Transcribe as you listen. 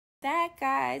That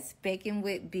guys, baking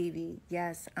with BB.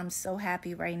 Yes, I'm so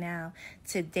happy right now.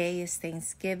 Today is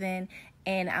Thanksgiving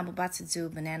and I'm about to do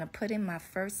banana pudding. My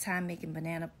first time making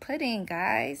banana pudding,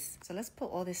 guys. So let's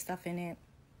put all this stuff in it.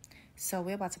 So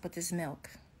we're about to put this milk.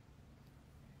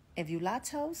 If you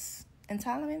lactose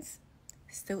intolerance,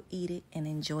 still eat it and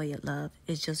enjoy it, love.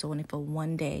 It's just only for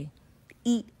one day.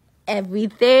 Eat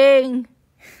everything.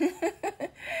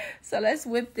 So let's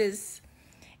whip this.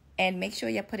 And make sure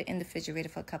you put it in the refrigerator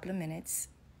for a couple of minutes.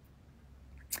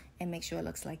 And make sure it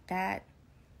looks like that.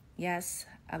 Yes,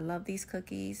 I love these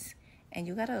cookies. And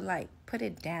you gotta like put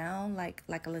it down like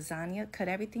a lasagna. Cut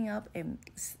everything up and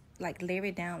like layer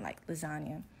it down like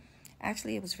lasagna.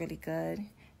 Actually, it was really good.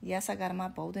 Yes, I got my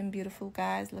Bold and Beautiful,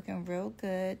 guys. Looking real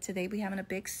good. Today we having a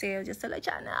big sale, just to let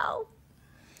y'all know.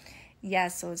 Yeah,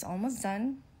 so it's almost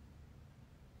done.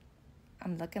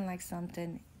 I'm looking like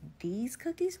something. These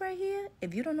cookies right here,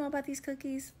 if you don't know about these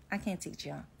cookies, I can't teach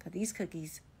y'all. Because these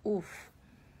cookies, oof.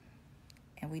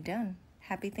 And we done.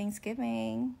 Happy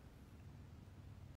Thanksgiving.